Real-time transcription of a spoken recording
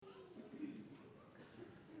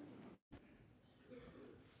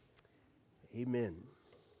Amen.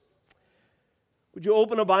 Would you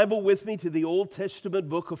open a Bible with me to the Old Testament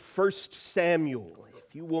book of 1 Samuel?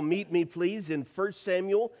 If you will meet me, please, in 1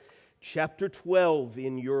 Samuel chapter 12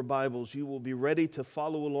 in your Bibles. You will be ready to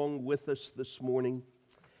follow along with us this morning.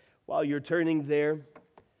 While you're turning there,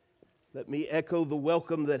 let me echo the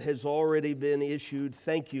welcome that has already been issued.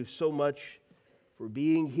 Thank you so much for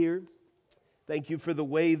being here. Thank you for the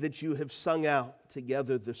way that you have sung out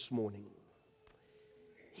together this morning.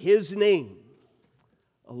 His name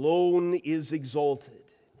alone is exalted.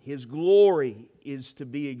 His glory is to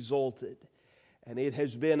be exalted. And it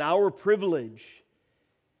has been our privilege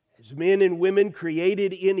as men and women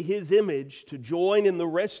created in His image to join in the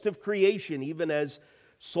rest of creation, even as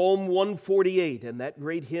Psalm 148 and that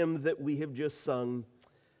great hymn that we have just sung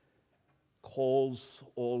calls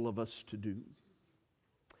all of us to do.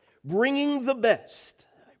 Bringing the best.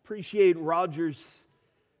 I appreciate Roger's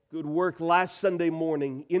good work last Sunday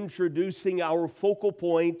morning introducing our focal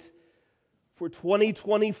point for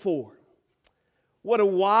 2024. What a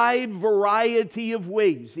wide variety of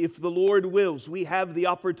ways, if the Lord wills, we have the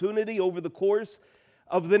opportunity over the course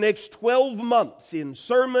of the next 12 months in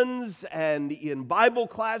sermons and in Bible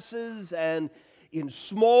classes and in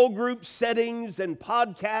small group settings and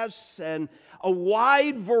podcasts and a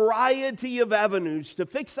wide variety of avenues to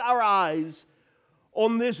fix our eyes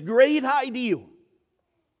on this great ideal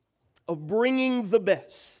of bringing the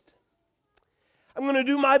best. I'm going to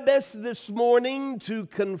do my best this morning to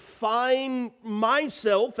confine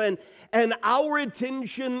myself and our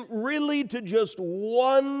attention really to just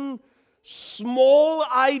one small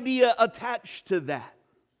idea attached to that.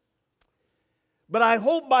 But I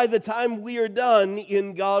hope by the time we are done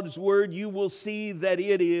in God's Word, you will see that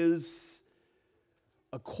it is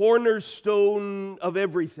a cornerstone of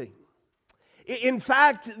everything. In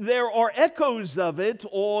fact, there are echoes of it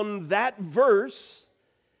on that verse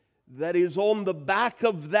that is on the back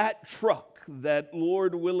of that truck that,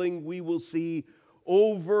 Lord willing, we will see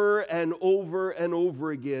over and over and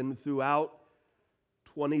over again throughout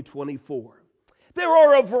 2024. There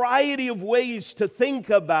are a variety of ways to think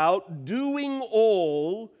about doing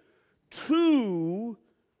all to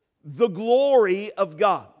the glory of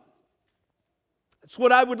God. That's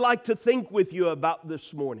what I would like to think with you about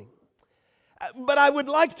this morning. But I would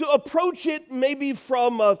like to approach it maybe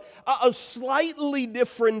from a slightly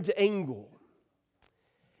different angle.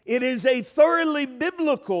 It is a thoroughly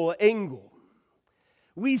biblical angle.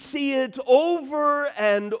 We see it over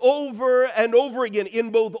and over and over again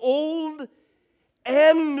in both Old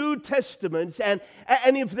and New Testaments. And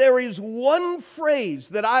if there is one phrase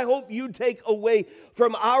that I hope you take away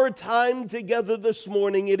from our time together this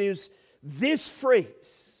morning, it is this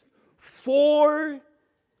phrase: for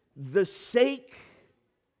the sake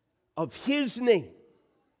of His name.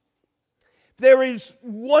 There is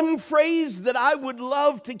one phrase that I would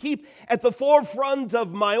love to keep at the forefront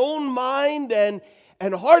of my own mind and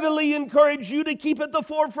heartily encourage you to keep at the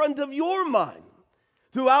forefront of your mind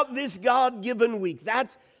throughout this God-given week.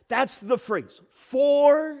 That's the phrase: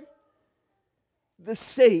 for the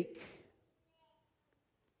sake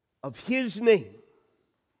of His name.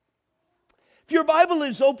 If your Bible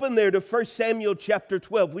is open there to 1 Samuel chapter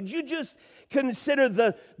 12, would you just consider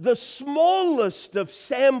the smallest of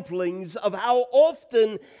samplings of how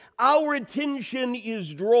often our attention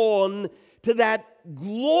is drawn to that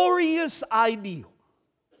glorious ideal?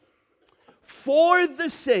 For the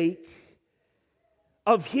sake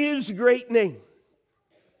of His great name.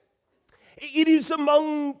 It is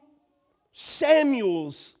among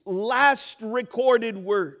Samuel's last recorded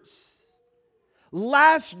words,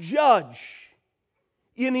 last judge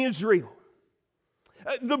in Israel.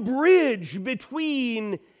 The bridge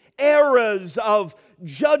between eras of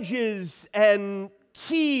judges and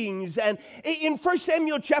kings. And in 1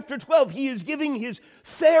 Samuel chapter 12, he is giving his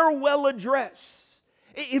farewell address.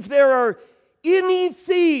 If there are any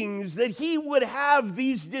things that he would have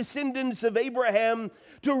these descendants of Abraham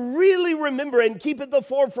to really remember and keep at the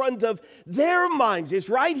forefront of their minds, it's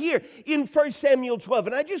right here in 1 Samuel 12.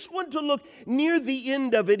 And I just want to look near the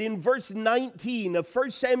end of it in verse 19 of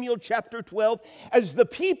 1 Samuel chapter 12, as the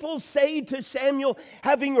people say to Samuel,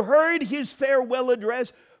 having heard his farewell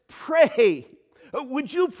address, "Pray,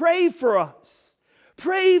 would you pray for us?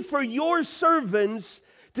 Pray for your servants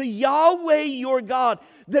to Yahweh your God,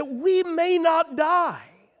 that we may not die.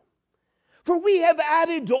 For we have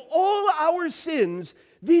added to all our sins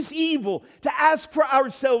this evil, to ask for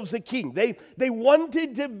ourselves a king." They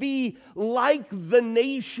wanted to be like the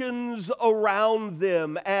nations around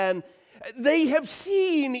them. And they have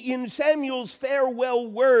seen in Samuel's farewell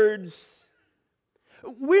words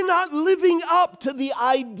We're not living up to the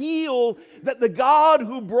ideal that the God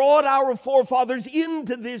who brought our forefathers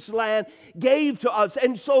into this land gave to us.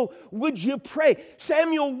 And so, would you pray?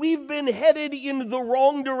 Samuel, we've been headed in the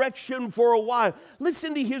wrong direction for a while.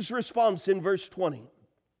 Listen to his response in verse 20.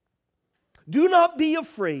 Do not be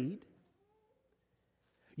afraid.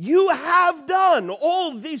 You have done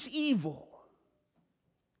all this evil.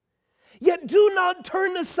 Yet do not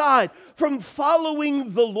turn aside from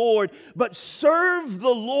following the Lord, but serve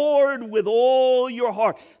the Lord with all your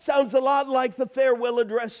heart. Sounds a lot like the farewell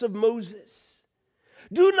address of Moses.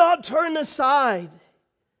 Do not turn aside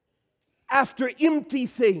after empty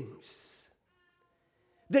things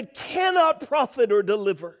that cannot profit or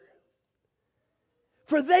deliver,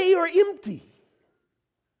 for they are empty.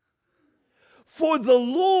 For the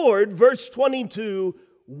Lord, verse 22,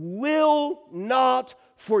 will not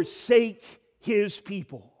forsake his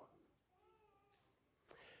people.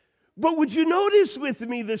 But would you notice with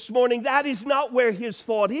me this morning, that is not where his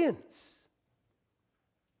thought ends.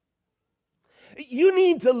 You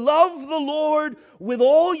need to love the Lord with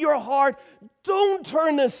all your heart. Don't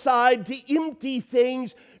turn aside to empty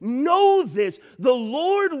things. Know this, the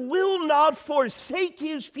Lord will not forsake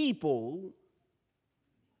his people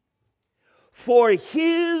for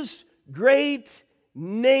his great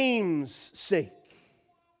name's sake.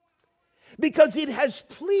 Because it has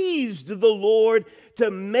pleased the Lord to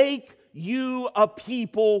make you a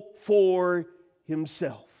people for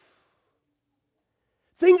himself.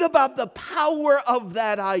 Think about the power of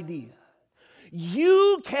that idea.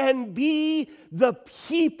 You can be the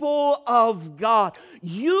people of God.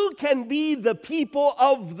 You can be the people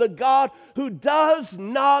of the God who does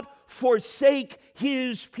not forsake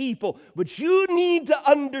his people. But you need to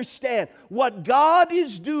understand what God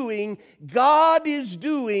is doing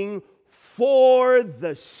for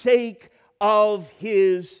the sake of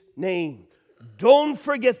his name. Don't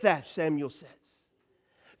forget that, Samuel says.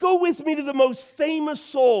 Go with me to the most famous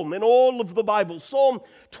psalm in all of the Bible, Psalm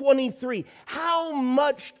 23. How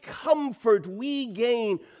much comfort we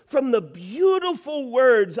gain from the beautiful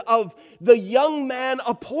words of the young man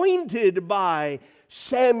appointed by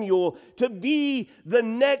Samuel to be the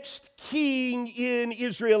next king in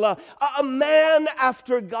Israel, a man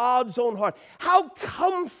after God's own heart. How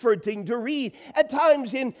comforting to read at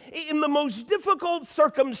times in the most difficult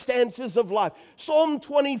circumstances of life. Psalm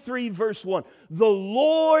 23 verse 1. The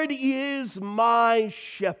Lord is my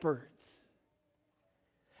shepherd.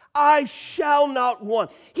 I shall not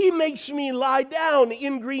want. He makes me lie down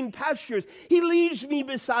in green pastures. He leads me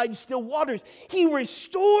beside still waters. He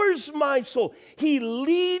restores my soul. He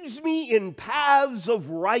leads me in paths of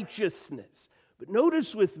righteousness. But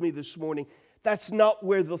notice with me this morning, that's not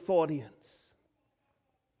where the thought ends.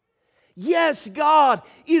 Yes, God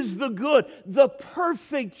is the good, the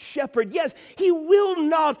perfect shepherd. Yes, he will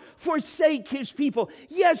not forsake his people.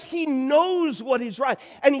 Yes, he knows what is right,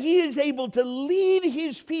 and he is able to lead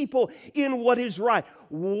his people in what is right.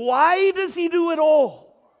 Why does he do it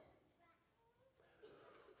all?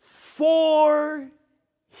 For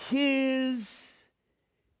his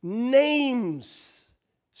name's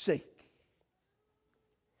sake.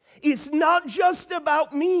 It's not just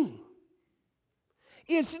about me.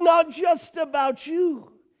 It's not just about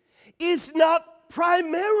you. It's not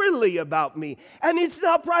primarily about me. And it's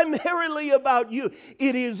not primarily about you.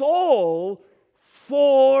 It is all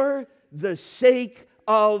for the sake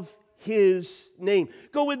of his name.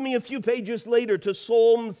 Go with me a few pages later to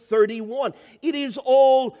Psalm 31. It is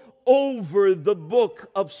all over the book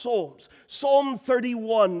of Psalms. Psalm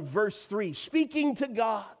 31 verse 3. Speaking to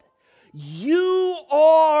God. You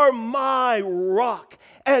are my rock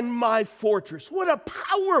and my fortress. What a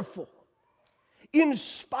powerful,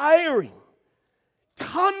 inspiring,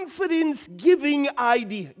 confidence-giving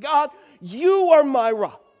idea. God, you are my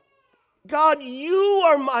rock. God, you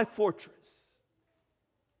are my fortress.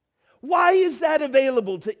 Why is that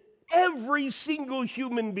available to every single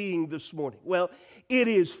human being this morning? Well, it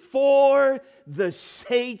is for the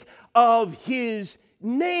sake of his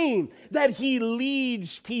name that he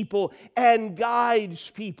leads people and guides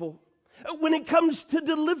people. When it comes to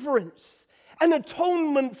deliverance and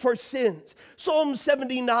atonement for sins, Psalm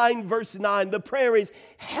 79 verse 9, the prayer is,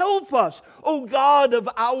 help us, O God of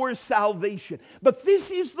our salvation. But this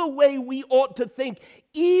is the way we ought to think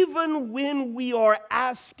even when we are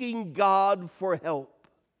asking God for help.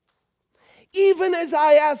 Even as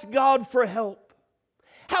I ask God for help,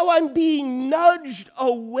 how I'm being nudged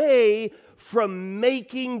away from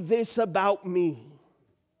making this about me.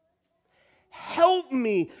 Help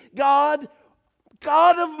me, God,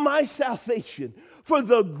 God of my salvation. for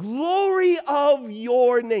the glory of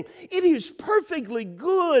your name. It is perfectly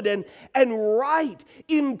good and right,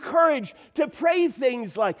 encouraged to pray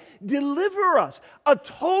things like, deliver us,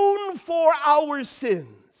 atone for our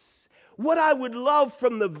sins. What I would love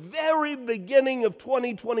from the very beginning of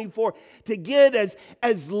 2024 to get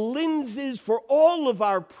as lenses for all of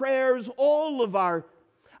our prayers, all of our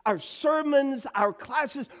sermons, our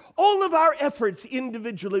classes, all of our efforts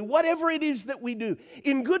individually, whatever it is that we do,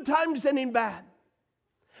 in good times and in bad.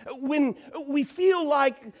 When we feel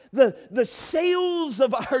like the sails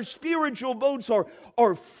of our spiritual boats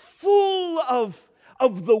are full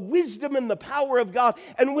of the wisdom and the power of God,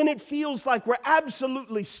 and when it feels like we're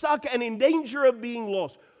absolutely stuck and in danger of being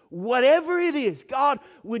lost, whatever it is, God,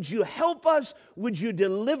 would you help us? Would you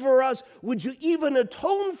deliver us? Would you even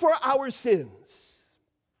atone for our sins?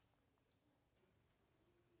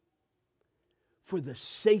 For the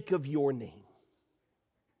sake of your name.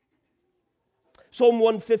 Psalm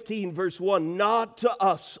 115, verse 1, not to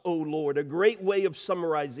us, O Lord, a great way of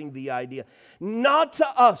summarizing the idea. Not to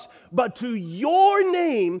us, but to your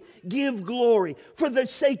name give glory for the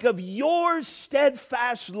sake of your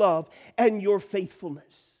steadfast love and your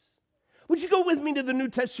faithfulness. Would you go with me to the New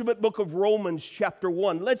Testament book of Romans chapter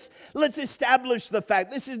 1? Let's establish the fact.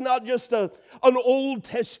 This is not just an Old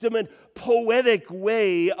Testament poetic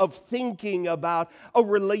way of thinking about a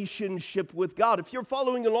relationship with God. If you're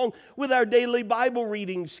following along with our daily Bible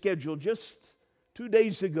reading schedule, just 2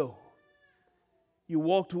 days ago, you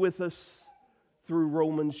walked with us through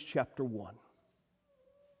Romans chapter 1.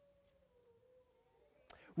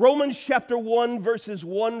 Romans chapter 1, verses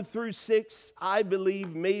 1 through 6, I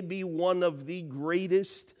believe may be one of the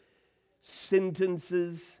greatest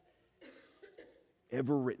sentences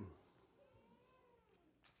ever written.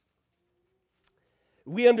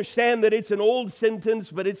 We understand that it's an old sentence,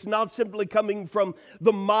 but it's not simply coming from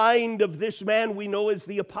the mind of this man we know as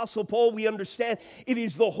the Apostle Paul. We understand it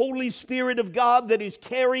is the Holy Spirit of God that is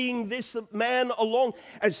carrying this man along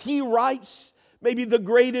as he writes maybe the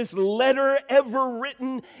greatest letter ever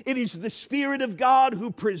written. It is the Spirit of God who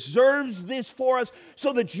preserves this for us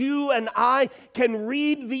so that you and I can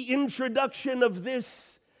read the introduction of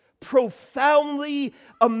this profoundly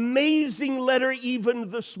amazing letter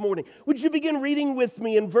even this morning. Would you begin reading with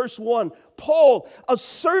me in verse 1? Paul, a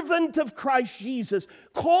servant of Christ Jesus,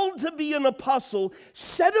 called to be an apostle,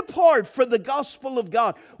 set apart for the gospel of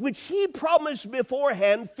God, which he promised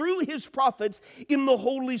beforehand through his prophets in the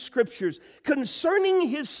Holy Scriptures, concerning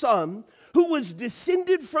his Son, who was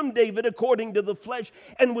descended from David according to the flesh,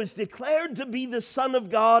 and was declared to be the Son of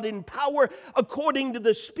God in power according to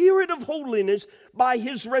the Spirit of holiness by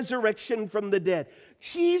his resurrection from the dead.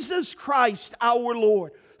 Jesus Christ our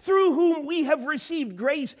Lord, through whom we have received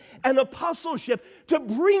grace and apostleship to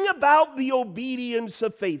bring about the obedience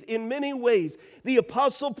of faith. In many ways, the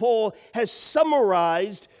Apostle Paul has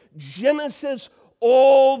summarized Genesis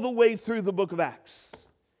all the way through the book of Acts.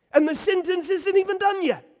 And the sentence isn't even done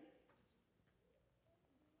yet.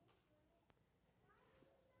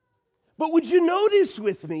 But would you notice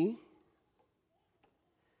with me,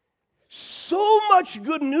 so much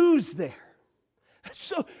good news there.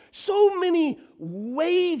 So many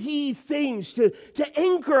weighty things to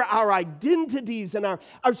anchor our identities and our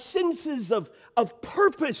senses of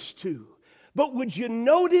purpose to. But would you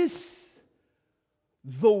notice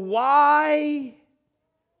the why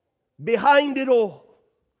behind it all?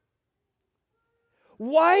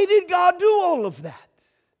 Why did God do all of that?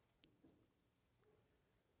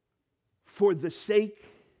 For the sake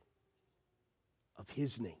of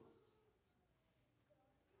his name.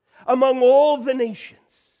 Among all the nations,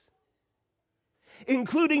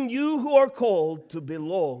 including you who are called to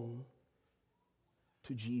belong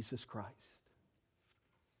to Jesus Christ.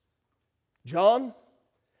 John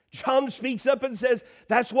speaks up and says,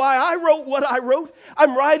 that's why I wrote what I wrote.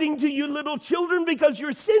 I'm writing to you little children because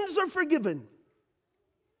your sins are forgiven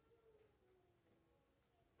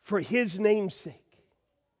for his name's sake.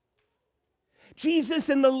 Jesus,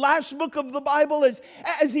 in the last book of the Bible,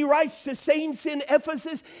 as he writes to saints in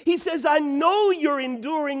Ephesus, he says, I know you're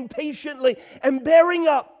enduring patiently and bearing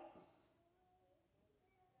up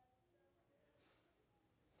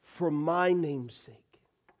for my name's sake.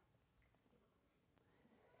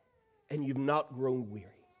 And you've not grown weary.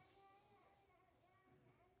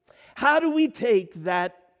 How do we take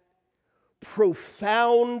that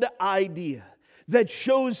profound idea that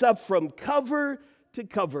shows up from cover to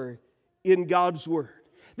cover in God's Word?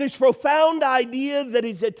 This profound idea that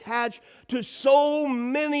is attached to so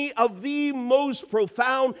many of the most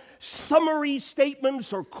profound summary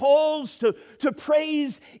statements or calls to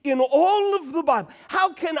praise in all of the Bible.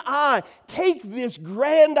 How can I take this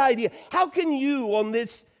grand idea? How can you on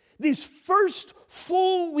this first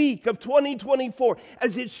full week of 2024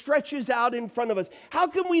 as it stretches out in front of us, how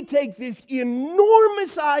can we take this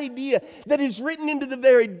enormous idea that is written into the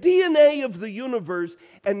very DNA of the universe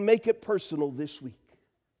and make it personal this week?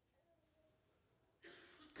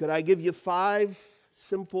 Could I give you 5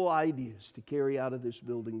 simple ideas to carry out of this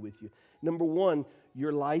building with you? Number 1,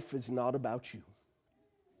 your life is not about you.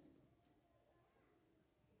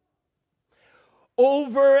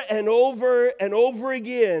 Over and over and over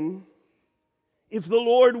again, if the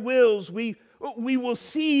Lord wills, we will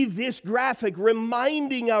see this graphic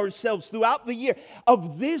reminding ourselves throughout the year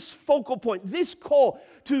of this focal point, this call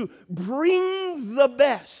to bring the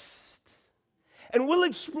best. And we'll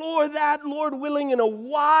explore that, Lord willing, in a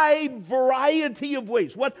wide variety of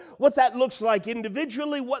ways. What that looks like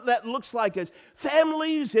individually, what that looks like as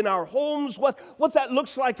families in our homes, what that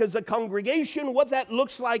looks like as a congregation, what that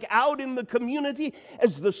looks like out in the community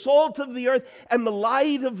as the salt of the earth and the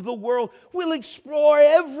light of the world. We'll explore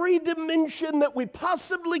every dimension that we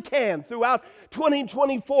possibly can throughout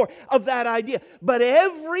 2024 of that idea. But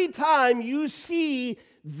every time you see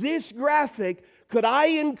this graphic, could I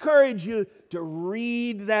encourage you to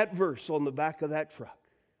read that verse on the back of that truck?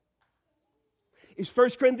 It's 1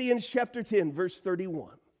 Corinthians chapter 10, verse 31.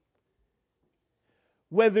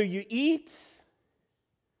 Whether you eat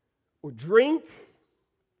or drink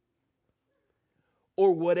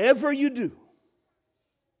or whatever you do,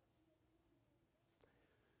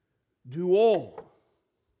 do all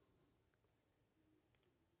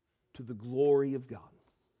to the glory of God.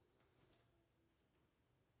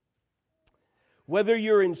 Whether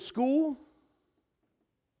you're in school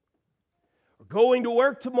or going to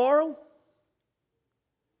work tomorrow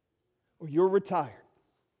or you're retired,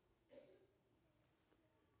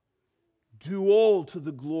 do all to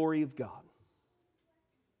the glory of God.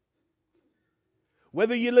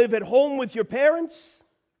 Whether you live at home with your parents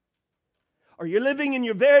or you're living in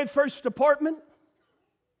your very first apartment,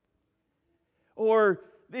 or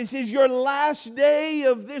this is your last day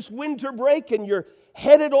of this winter break and you're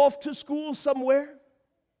headed off to school somewhere?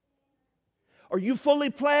 Or you fully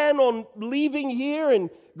plan on leaving here and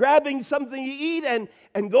grabbing something to eat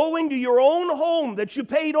and going to your own home that you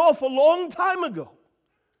paid off a long time ago?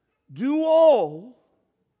 Do all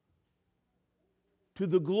to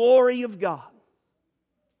the glory of God.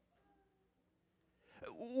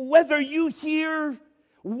 Whether you hear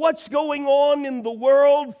what's going on in the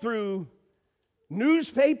world through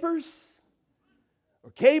newspapers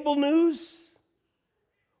or cable news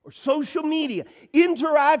or social media,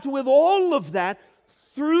 interact with all of that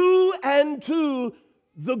through and to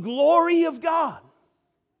the glory of God.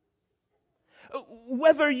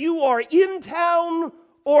 Whether you are in town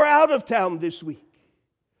or out of town this week,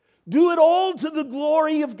 do it all to the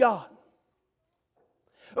glory of God.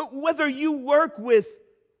 Whether you work with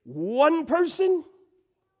one person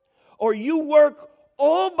or you work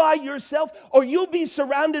all by yourself, or you'll be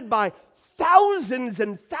surrounded by thousands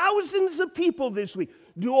and thousands of people this week,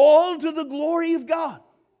 do all to the glory of God.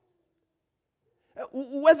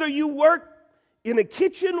 Whether you work in a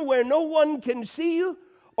kitchen where no one can see you,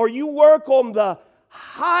 or you work on the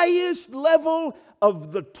highest level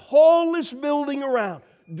of the tallest building around,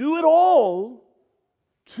 do it all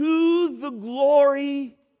to the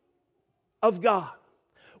glory of God.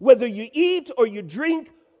 Whether you eat or you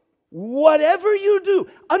drink, whatever you do,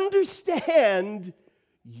 understand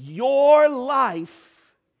your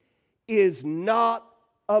life is not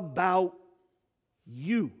about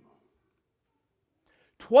you.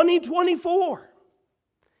 2024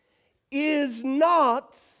 is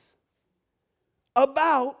not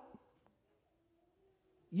about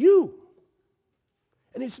you.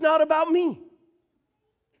 And it's not about me.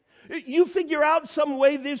 You figure out some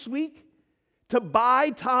way this week to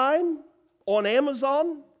buy time on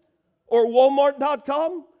Amazon or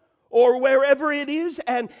Walmart.com or wherever it is,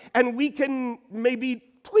 and we can maybe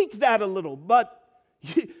tweak that a little. But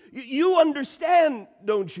you understand,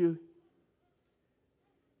 don't you?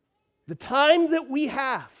 The time that we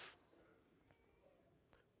have,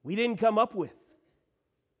 we didn't come up with.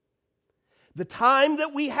 The time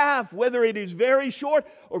that we have, whether it is very short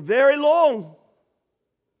or very long,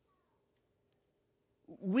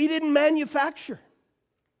 we didn't manufacture.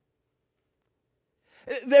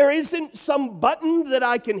 There isn't some button that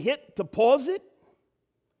I can hit to pause it.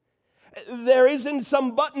 There isn't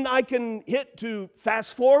some button I can hit to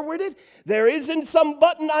fast forward it. There isn't some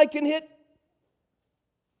button I can hit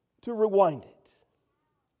to rewind it.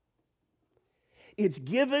 It's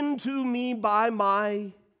given to me by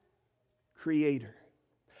my Creator,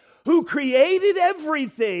 who created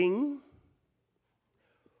everything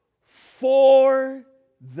for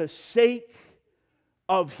the sake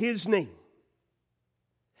of His name.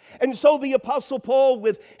 And so the Apostle Paul,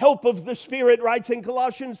 with help of the Spirit, writes in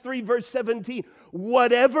Colossians 3, verse 17,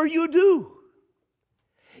 whatever you do,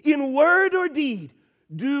 in word or deed,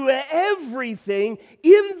 do everything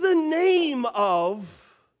in the name of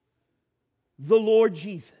the Lord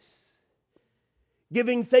Jesus,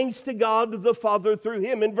 giving thanks to God the Father through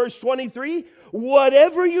Him. In verse 23,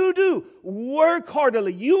 whatever you do, work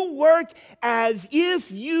heartily. You work as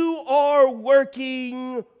if you are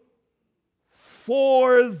working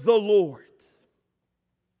for the Lord.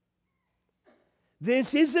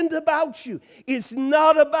 This isn't about you. It's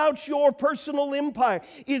not about your personal empire.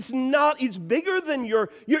 It's bigger than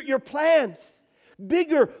your plans.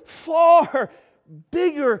 Bigger, far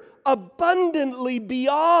bigger, abundantly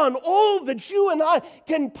beyond all that you and I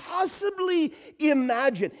can possibly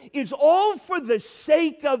imagine. It's all for the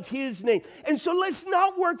sake of His name. And so let's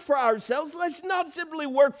not work for ourselves. Let's not simply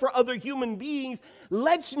work for other human beings.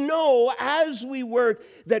 Let's know as we work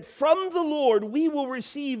that from the Lord we will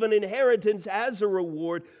receive an inheritance as a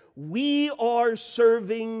reward. We are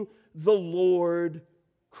serving the Lord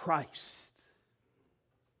Christ.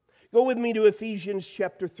 Go with me to Ephesians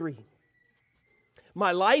chapter 3.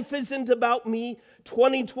 My life isn't about me.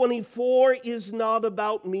 2024 is not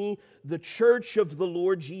about me. The church of the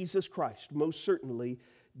Lord Jesus Christ most certainly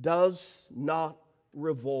does not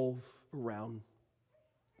revolve around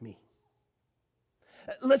me.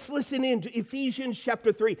 Let's listen in to Ephesians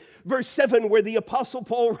chapter 3, verse 7, where the Apostle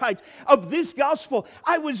Paul writes, of this gospel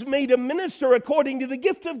I was made a minister according to the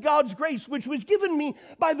gift of God's grace, which was given me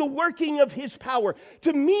by the working of His power.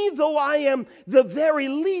 To me, though I am the very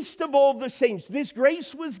least of all the saints, this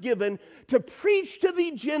grace was given to preach to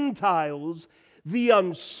the Gentiles the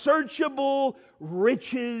unsearchable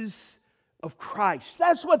riches of Christ.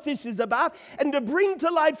 That's what this is about. And to bring to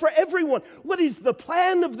light for everyone what is the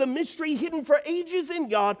plan of the mystery hidden for ages in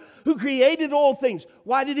God, who created all things.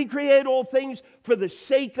 Why did He create all things? For the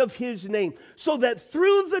sake of His name. So that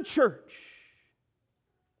through the church,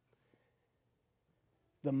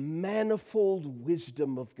 the manifold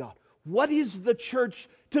wisdom of God. What is the church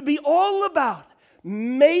to be all about?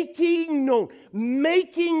 Making known,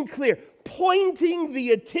 making clear, pointing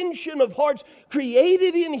the attention of hearts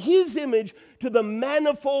created in His image to the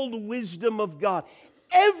manifold wisdom of God.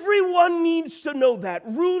 Everyone needs to know that.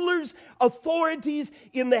 Rulers, authorities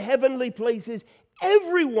in the heavenly places,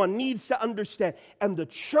 everyone needs to understand. And the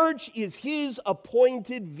church is His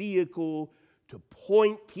appointed vehicle to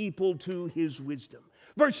point people to His wisdom.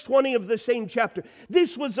 Verse 20 of the same chapter.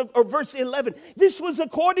 Verse 11. This was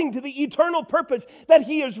according to the eternal purpose that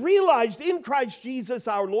He has realized in Christ Jesus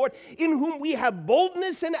our Lord, in whom we have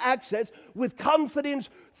boldness and access with confidence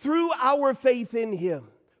through our faith in Him.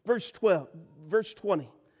 Verse 20.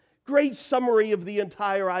 Great summary of the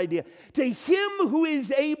entire idea. To Him who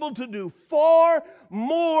is able to do far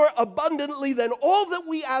more abundantly than all that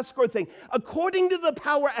we ask or think, according to the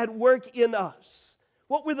power at work in us.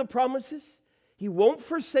 What were the promises? He won't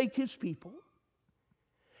forsake His people.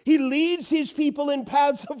 He leads His people in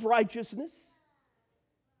paths of righteousness.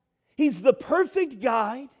 He's the perfect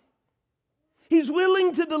guide. He's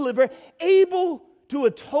willing to deliver, able to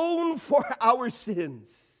atone for our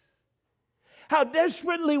sins. How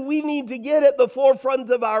desperately we need to get at the forefront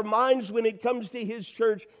of our minds when it comes to His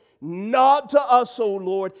church. Not to us, O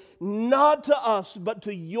Lord, not to us, but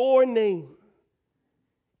to Your name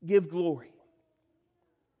give glory.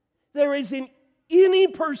 There isn't any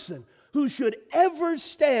person who should ever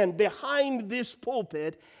stand behind this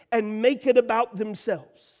pulpit and make it about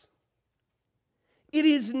themselves. It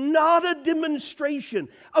is not a demonstration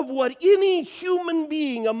of what any human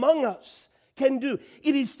being among us can do.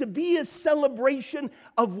 It is to be a celebration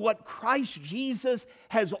of what Christ Jesus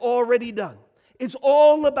has already done. It's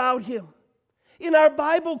all about Him. In our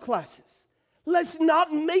Bible classes, let's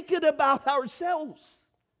not make it about ourselves.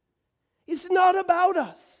 It's not about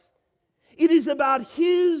us. It is about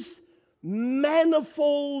His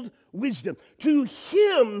manifold wisdom. To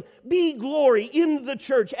Him be glory in the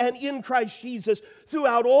church and in Christ Jesus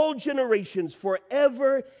throughout all generations,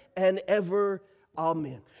 forever and ever.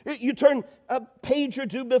 Amen. You turn a page or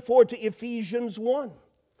two before to Ephesians 1.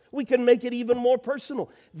 We can make it even more personal.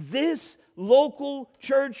 This local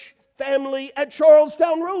church family at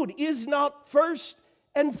Charlestown Road is not first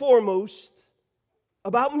and foremost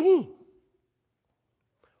about me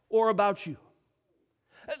or about you.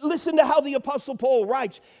 Listen to how the Apostle Paul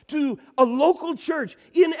writes to a local church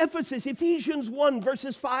in Ephesus, Ephesians 1,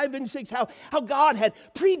 verses 5 and 6, how God had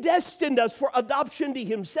predestined us for adoption to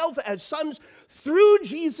himself as sons through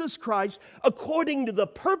Jesus Christ, according to the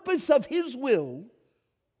purpose of his will.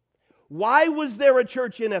 Why was there a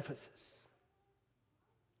church in Ephesus?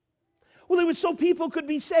 Well, it was so people could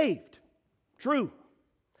be saved. True.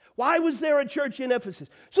 Why was there a church in Ephesus?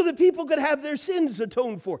 So that people could have their sins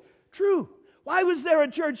atoned for. True. Why was there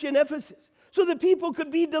a church in Ephesus? So that people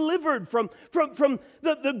could be delivered from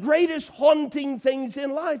the greatest haunting things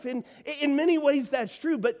in life. And in many ways that's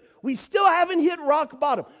true, but we still haven't hit rock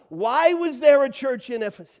bottom. Why was there a church in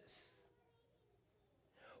Ephesus?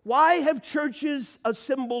 Why have churches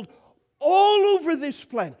assembled all over this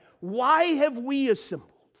planet? Why have we assembled?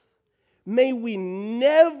 May we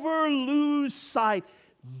never lose sight.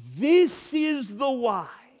 This is the why,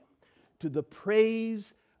 to the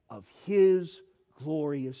praise of his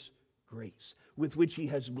glorious grace, with which he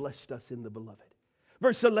has blessed us in the beloved.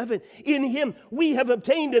 Verse 11, in him we have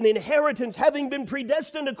obtained an inheritance, having been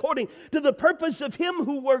predestined according to the purpose of him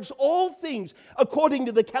who works all things according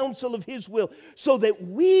to the counsel of his will, so that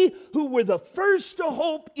we who were the first to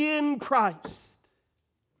hope in Christ.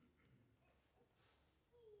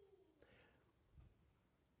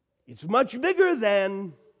 It's much bigger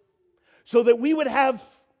than so that we would have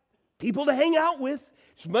people to hang out with.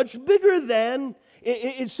 It's much bigger than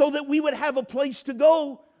it's so that we would have a place to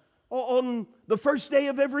go on the first day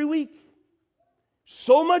of every week.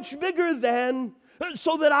 So much bigger than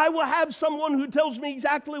so that I will have someone who tells me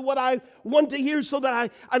exactly what I want to hear so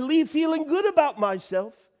that I leave feeling good about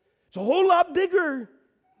myself. It's a whole lot bigger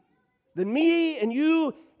than me and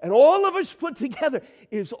you and all of us put together.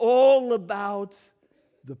 Is all about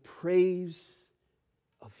the praise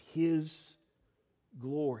of his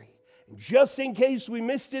glory. And just in case we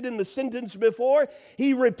missed it in the sentence before,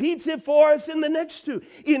 he repeats it for us in the next two.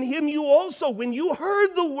 In him you also, when you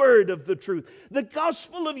heard the word of the truth, the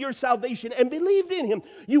gospel of your salvation, and believed in him,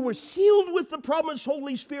 you were sealed with the promised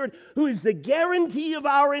Holy Spirit, who is the guarantee of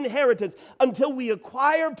our inheritance until we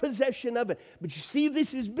acquire possession of it. But you see,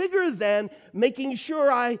 this is bigger than making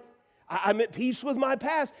sure I'm at peace with my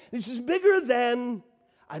past. This is bigger than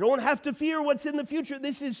I don't have to fear what's in the future.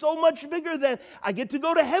 This is so much bigger than I get to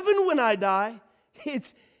go to heaven when I die.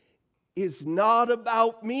 It's not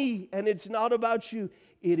about me and it's not about you.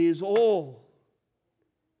 It is all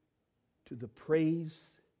to the praise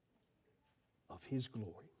of his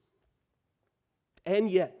glory. And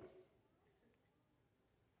yet,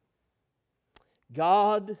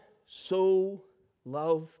 God so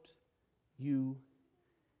loved you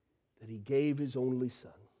that he gave his only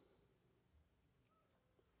Son.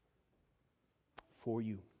 For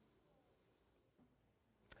you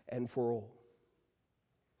and for all.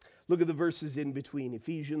 Look at the verses in between,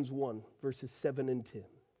 Ephesians 1, verses 7 and 10.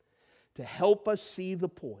 To help us see the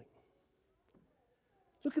point.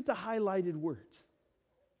 Look at the highlighted words.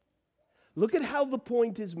 Look at how the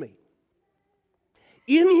point is made.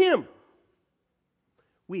 In him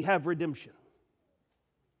we have redemption.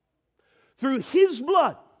 Through his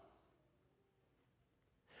blood,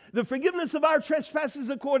 the forgiveness of our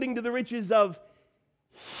trespasses according to the riches of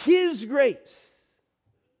his grace,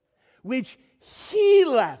 which he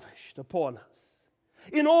lavished upon us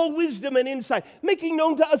in all wisdom and insight, making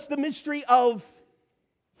known to us the mystery of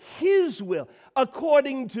his will,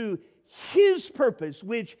 according to his purpose,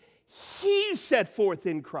 which he set forth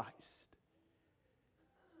in Christ.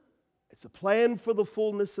 It's a plan for the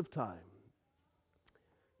fullness of time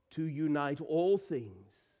to unite all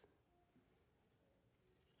things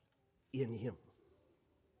in him.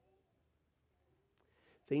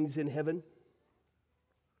 Things in heaven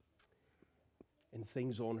and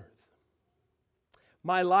things on earth.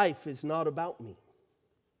 My life is not about me.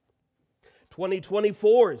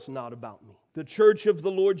 2024 is not about me. The church of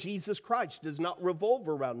the Lord Jesus Christ does not revolve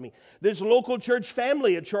around me. This local church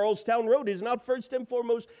family at Charlestown Road is not first and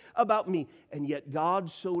foremost about me. And yet God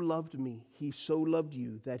so loved me, he so loved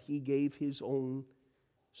you, that he gave his own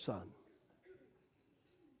Son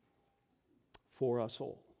for us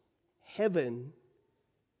all. Heaven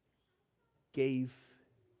gave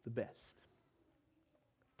the best.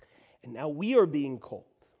 And now we are being called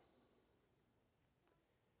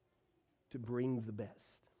to bring the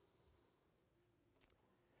best.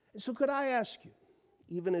 And so could I ask you,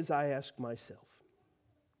 even as I ask myself,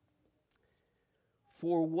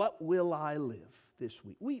 for what will I live this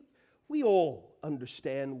week? We all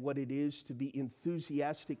understand what it is to be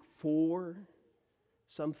enthusiastic for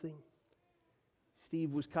something.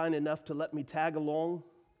 Steve was kind enough to let me tag along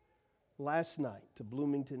last night to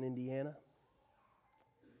Bloomington, Indiana.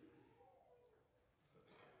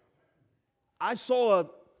 I saw a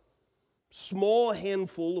small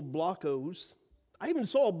handful of block O's. I even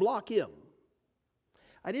saw a block M.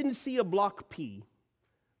 I didn't see a block P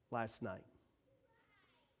last night.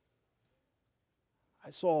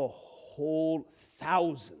 I saw whole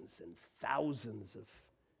thousands and thousands of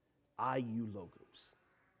IU logos.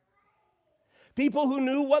 People who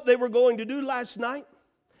knew what they were going to do last night.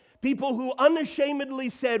 People who unashamedly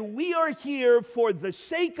said, we are here for the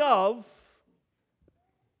sake of,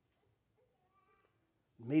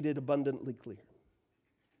 made it abundantly clear.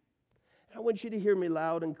 And I want you to hear me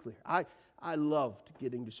loud and clear. I loved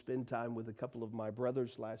getting to spend time with a couple of my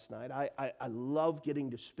brothers last night. I love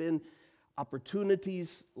getting to spend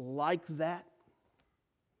opportunities like that.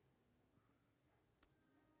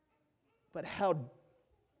 But how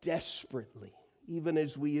desperately, even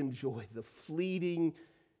as we enjoy the fleeting,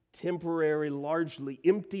 temporary, largely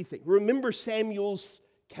empty thing. Remember Samuel's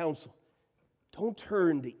counsel. Don't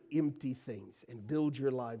turn to empty things and build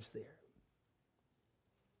your lives there.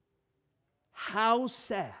 How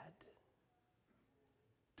sad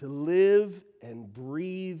to live and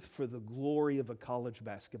breathe for the glory of a college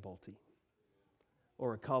basketball team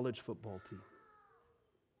or a college football team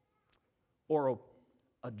or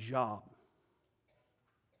a job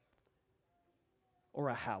or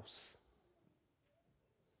a house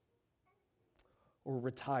or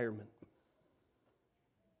retirement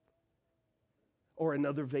or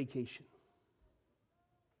another vacation.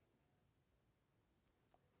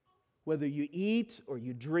 Whether you eat or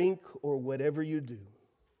you drink or whatever you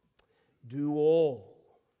do all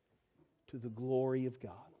to the glory of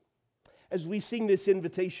God. As we sing this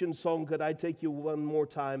invitation song, could I take you one more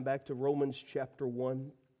time back to Romans chapter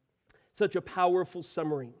 1? Such a powerful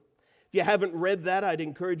summary. If you haven't read that, I'd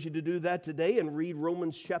encourage you to do that today and read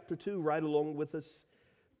Romans chapter 2 right along with us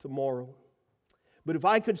tomorrow. But if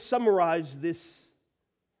I could summarize this,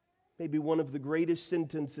 maybe one of the greatest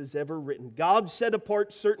sentences ever written. God set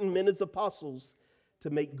apart certain men as apostles to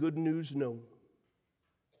make good news known.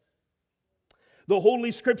 The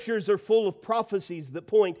Holy Scriptures are full of prophecies that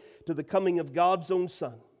point to the coming of God's own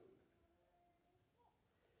Son.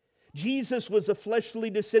 Jesus was a fleshly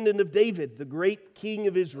descendant of David, the great king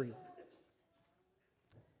of Israel.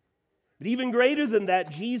 But even greater than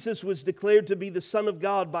that, Jesus was declared to be the Son of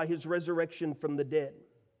God by His resurrection from the dead.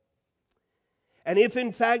 And if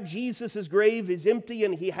in fact Jesus' grave is empty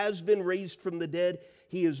and He has been raised from the dead,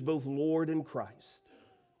 He is both Lord and Christ.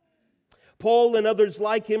 Paul and others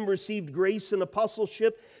like him received grace and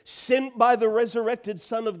apostleship sent by the resurrected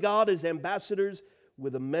Son of God as ambassadors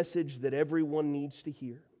with a message that everyone needs to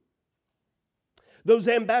hear. Those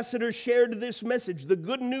ambassadors shared this message, the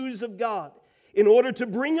good news of God, in order to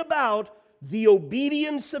bring about the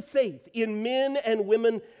obedience of faith in men and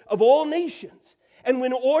women of all nations. And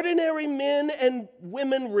when ordinary men and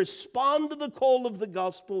women respond to the call of the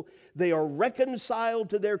gospel, they are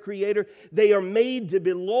reconciled to their Creator. They are made to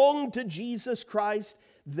belong to Jesus Christ.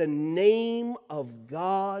 The name of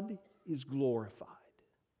God is glorified.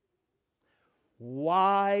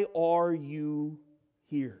 Why are you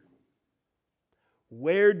here?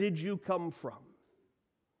 Where did you come from?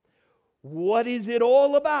 What is it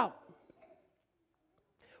all about?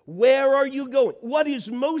 Where are you going? What is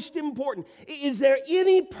most important? Is there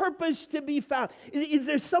any purpose to be found? Is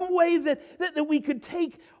there some way that we could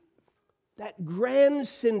take that grand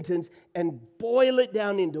sentence and boil it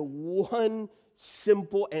down into one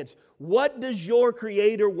simple answer? What does your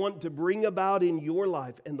Creator want to bring about in your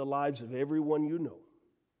life and the lives of everyone you know?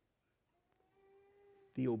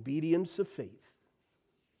 The obedience of faith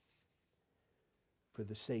for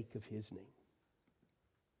the sake of His name.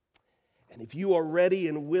 And if you are ready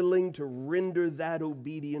and willing to render that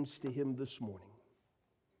obedience to Him this morning,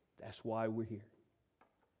 that's why we're here.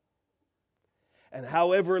 And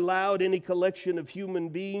however loud any collection of human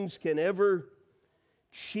beings can ever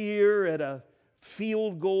cheer at a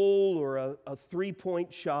field goal or a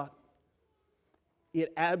three-point shot,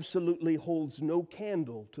 it absolutely holds no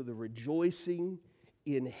candle to the rejoicing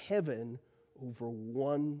in heaven over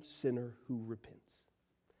one sinner who repents.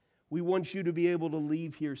 We want you to be able to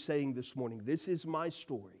leave here saying this morning, this is my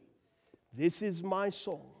story. This is my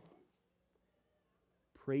song.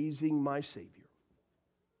 Praising my Savior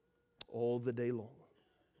all the day long.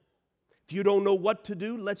 If you don't know what to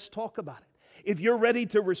do, let's talk about it. If you're ready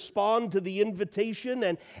to respond to the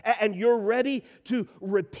invitation and you're ready to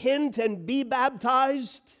repent and be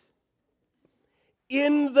baptized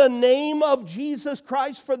in the name of Jesus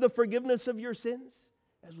Christ for the forgiveness of your sins,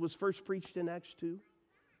 as was first preached in Acts 2,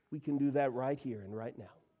 we can do that right here and right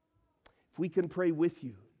now. If we can pray with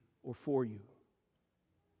you or for you,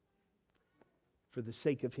 for the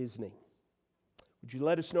sake of His name, Would you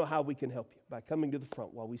let us know how we can help you by coming to the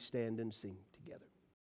front while we stand and sing?